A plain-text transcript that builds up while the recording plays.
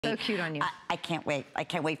So cute on you. I can't wait. I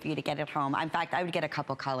can't wait for you to get it home. In fact, I would get a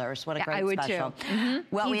couple colors. What a great I would special. too. Mm-hmm.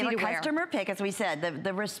 Well, Easy we have a to wear. customer pick, as we said.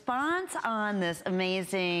 The response on this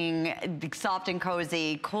amazing, soft and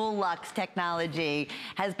cozy, cool Luxe technology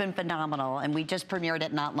has been phenomenal, and we just premiered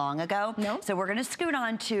it not long ago. So we're going to scoot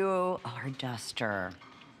on to our duster.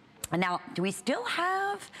 And now, do we still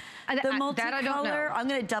have the multicolor? That I don't know. I'm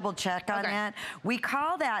going to double check on that. We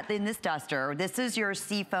call that, in this duster, this is your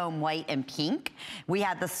seafoam white and pink. We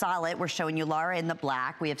have the solid, we're showing you Laura in the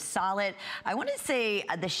black. We have solid, I want to say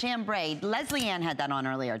the chambray. Leslie Ann had that on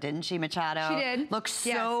earlier, didn't she, Machado? She did. Looks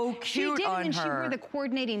so cute on her. And she wore the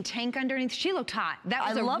coordinating tank underneath. She looked hot. That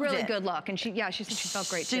was a really good look. And she said she felt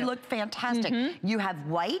great too. She looked fantastic. You have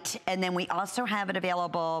white, and then we also have it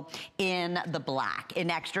available in the black, in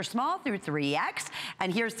extra small through 3X.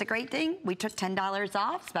 And here's the great thing, we took $10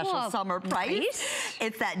 off, special summer price.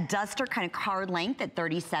 It's that duster kind of card length at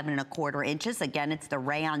 37¼ inches. Again, it's the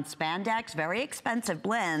rayon spandex, very expensive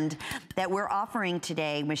blend that we're offering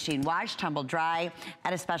today, machine wash, tumble dry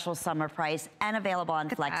at a special summer price and available on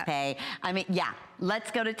FlexPay. I mean, yeah,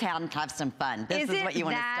 let's go to town and have some fun. This is what you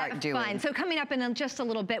want to start doing. Fun? So coming up in just a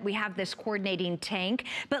little bit, we have this coordinating tank.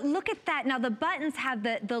 But look at that. Now the buttons have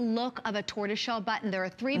the look of a tortoiseshell button. There are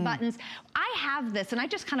 3 buttons. I have this, and I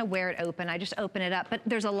just kind of wear it open. I just open it up. But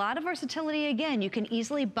there's a lot of versatility. Again, you can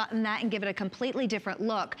easily button that and give it a completely different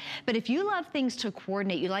look. But if you love things to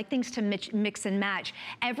coordinate, you like things to mix and match,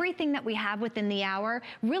 everything that we have within the hour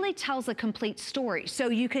really tells a complete story. So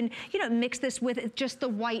you can, mix this with just the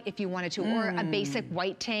white if you wanted to, or a basic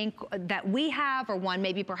white tank that we have, or one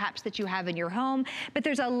maybe perhaps that you have in your home. But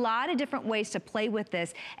there's a lot of different ways to play with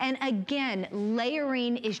this. And again,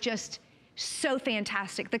 layering is just so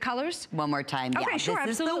fantastic. The colors? One more time. Okay, sure,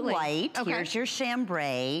 this absolutely. is the white. Here's your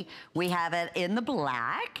chambray. We have it in the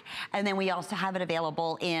black. And then we also have it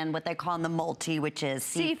available in what they call in the multi, which is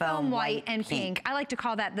seafoam white and pink. I like to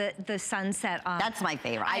call that the sunset. That's my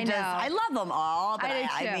favorite. I love them all. But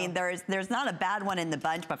I mean, there's not a bad one in the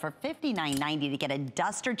bunch. But for $59.90 to get a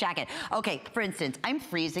duster jacket. Okay, for instance, I'm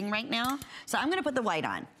freezing right now. So I'm going to put the white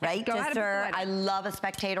on, right? Go ahead and put the white on. I love a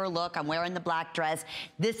spectator look. I'm wearing the black dress.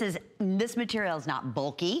 This material is not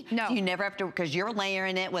bulky. No. So you never have to, because you're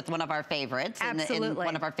layering it with one of our favorites. Absolutely. In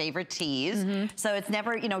one of our favorite tees. So it's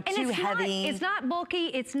never, too heavy. It's not bulky,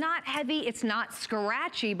 it's not heavy, it's not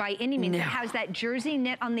scratchy by any means. It has that jersey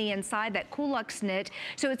knit on the inside, that cool Luxe knit.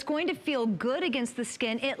 So it's going to feel good against the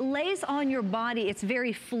skin. It lays on your body. It's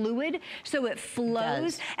very fluid, so it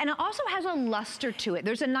flows. And it also has a luster to it.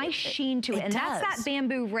 There's a nice sheen to it. And that's that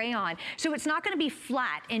bamboo rayon. So it's not going to be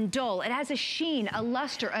flat and dull. It has a sheen, a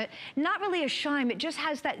luster, not really a shine, it just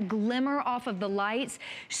has that glimmer off of the lights.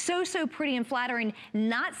 So pretty and flattering,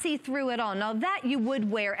 not see-through at all. Now that you would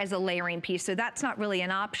wear as a layering piece, so that's not really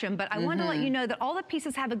an option, but I want to let you know that all the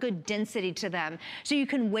pieces have a good density to them, so you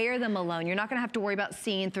can wear them alone. You're not going to have to worry about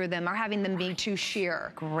seeing through them or having them being too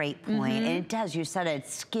sheer. Great point. And it does, you said it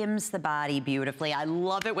skims the body beautifully. I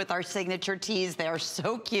love it with our signature tees. They are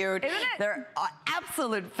so cute. Isn't it? They're our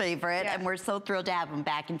absolute favorite, and we're so thrilled to have them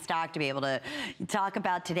back in stock to be able to talk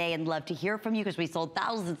about today, and love to hear from you because we sold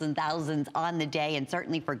thousands and thousands on the day, and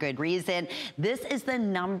certainly for good reason. This is the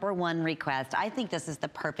 #1 request. I think this is the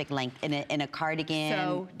perfect length in a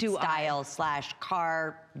cardigan style /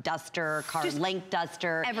 car duster, car length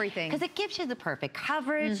duster. Everything. Because it gives you the perfect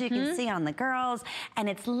coverage. You can see on the girls, and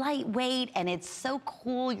it's lightweight, and it's so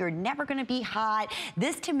cool. You're never going to be hot.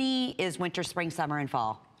 This to me is winter, spring, summer, and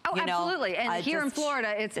fall. Oh, absolutely. And here in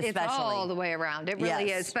Florida, it's all the way around. It really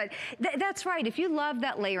is. But that's right. If you love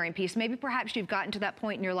that layering piece, maybe perhaps you've gotten to that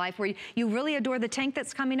point in your life where you really adore the tank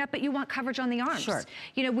that's coming up, but you want coverage on the arms. Sure.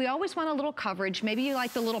 We always want a little coverage. Maybe you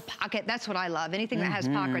like the little pocket. That's what I love. Anything that has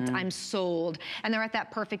pockets, I'm sold. And they're at that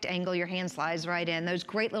perfect angle. Your hand slides right in. Those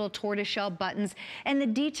great little tortoiseshell buttons. And the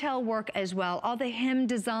detail work as well. All the hem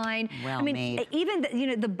design. Well made.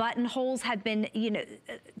 Even the buttonholes have been,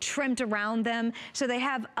 trimmed around them. So they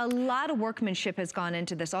have a lot of workmanship has gone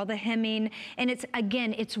into this, all the hemming, and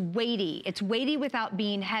it's weighty. It's weighty without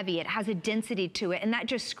being heavy. It has a density to it, and that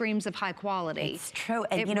just screams of high quality. It's true,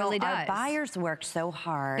 and really does. Our buyers worked so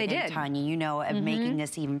hard, they did. Tanya, of making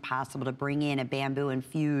this even possible to bring in a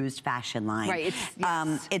bamboo-infused fashion line. Right,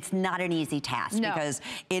 it's not an easy task because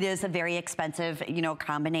it is a very expensive,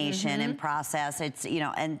 combination and process. It's,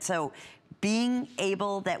 and so being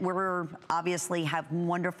able that we're obviously have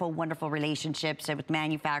wonderful, wonderful relationships with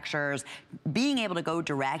manufacturers, being able to go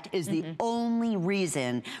direct is the only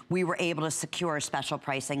reason we were able to secure special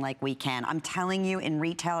pricing like we can. I'm telling you, in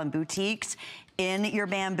retail and boutiques, in your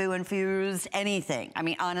bamboo infused anything. I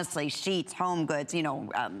mean, honestly, sheets, home goods, you know,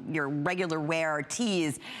 your regular wear,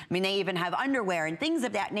 tees. I mean, they even have underwear and things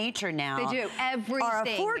of that nature now. They do, everything. Are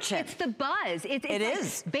a fortune. It's the buzz. It like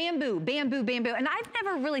is. Bamboo, bamboo, bamboo. And I've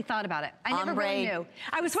never really thought about it. I never really knew.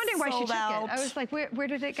 I was wondering why she took it. I was like, where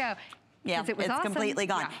did it go? Yeah, it was it's awesome. Completely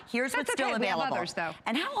gone. Yeah. Here's what's still available. We have others, though.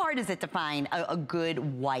 And how hard is it to find a good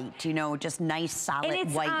white, you know, just nice,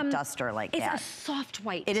 solid white duster like that? It's a soft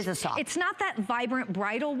white. It is a soft. It's not that vibrant,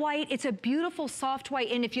 bridal white. It's a beautiful, soft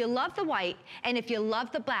white. And if you love the white, and if you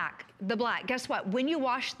love the black, guess what? When you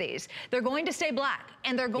wash these, they're going to stay black,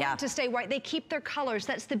 and they're going to stay white. They keep their colors.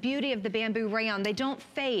 That's the beauty of the bamboo rayon. They don't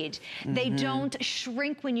fade. They don't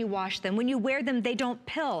shrink when you wash them. When you wear them, they don't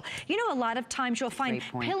pill. You know, a lot of times you'll find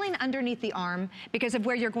pilling underneath the arm because of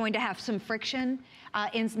where you're going to have some friction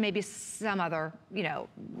in maybe some other, you know,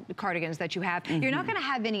 cardigans that you have. You're not going to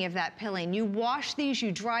have any of that pilling. You wash these,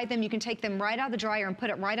 you dry them, you can take them right out of the dryer and put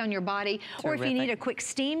it right on your body. Or if you need a quick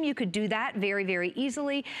steam, you could do that very, very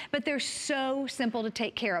easily. But they're so simple to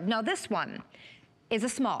take care of. Now this one is a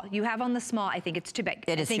small. You have on the small, I think it's too big.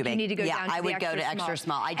 It is too big. I think you need to go down to the extra small. Yeah, I would go to extra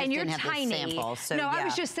small. I just didn't have the sample, so no, I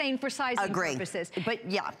was just saying for sizing purposes. But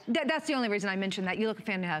yeah. That's the only reason I mentioned that. You look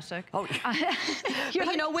fantastic. Oh, but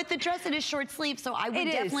you know, with the dress, it is short sleeve, so I would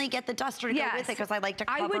definitely get the duster to go with it because I like to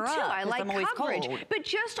cover up. I would too. I like coverage. Cold. But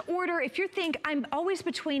just order, if you think I'm always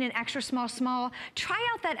between an extra small, try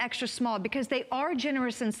out that extra small because they are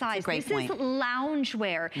generous in size. This is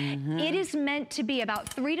loungewear. It is meant to be about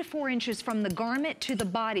 3 to 4 inches from the garment to the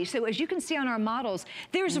body. So as you can see on our models,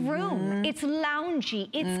 there's room. It's loungy.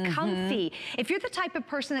 It's comfy. If you're the type of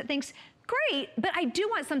person that thinks, great, but I do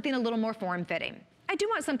want something a little more form-fitting. I do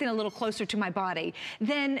want something a little closer to my body,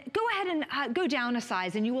 then go ahead and go down a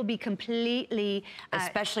size and you will be completely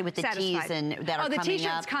especially with the tees and that are coming up. Oh, the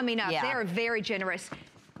t-shirts coming up. They are very generous.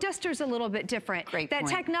 Duster's a little bit different. That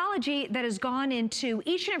technology that has gone into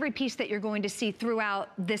each and every piece that you're going to see throughout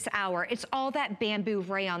this hour, it's all that bamboo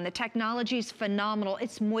rayon. The technology is phenomenal.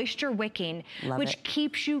 It's moisture wicking, which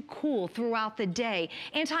keeps you cool throughout the day.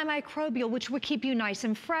 Antimicrobial, which will keep you nice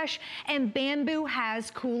and fresh. And bamboo has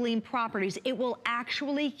cooling properties. It will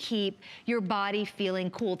actually keep your body feeling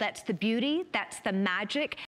cool. That's the beauty. That's the magic.